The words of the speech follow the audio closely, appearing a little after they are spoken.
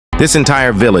This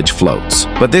entire village floats.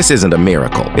 But this isn't a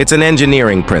miracle. It's an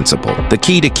engineering principle. The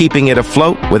key to keeping it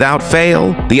afloat without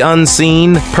fail, the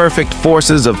unseen, perfect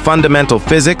forces of fundamental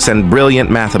physics and brilliant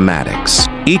mathematics.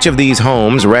 Each of these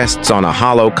homes rests on a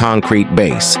hollow concrete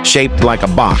base, shaped like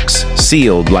a box,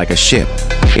 sealed like a ship.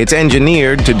 It's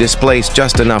engineered to displace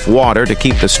just enough water to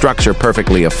keep the structure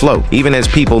perfectly afloat, even as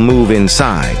people move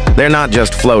inside. They're not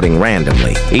just floating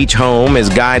randomly. Each home is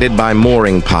guided by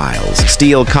mooring piles,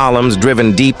 steel columns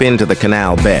driven deep into the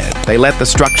canal bed. They let the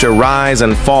structure rise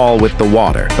and fall with the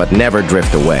water, but never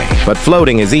drift away. But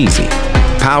floating is easy.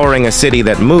 Powering a city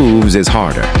that moves is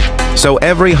harder. So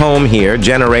every home here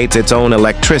generates its own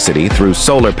electricity through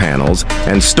solar panels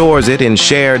and stores it in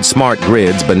shared smart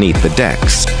grids beneath the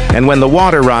decks. And when the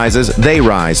water rises, they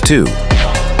rise too.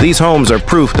 These homes are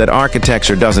proof that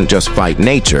architecture doesn't just fight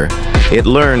nature, it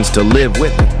learns to live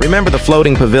with it. Remember the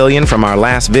floating pavilion from our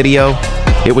last video?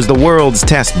 It was the world's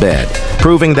test bed,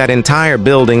 proving that entire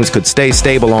buildings could stay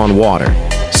stable on water.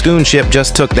 Schoonschip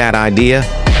just took that idea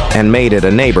and made it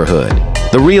a neighborhood.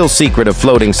 The real secret of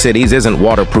floating cities isn't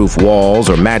waterproof walls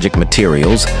or magic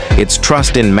materials. It's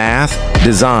trust in math,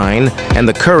 design, and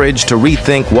the courage to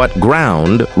rethink what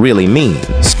ground really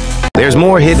means. There's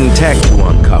more hidden tech to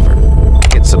uncover.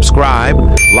 Hit subscribe,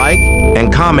 like,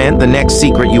 and comment the next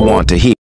secret you want to hear.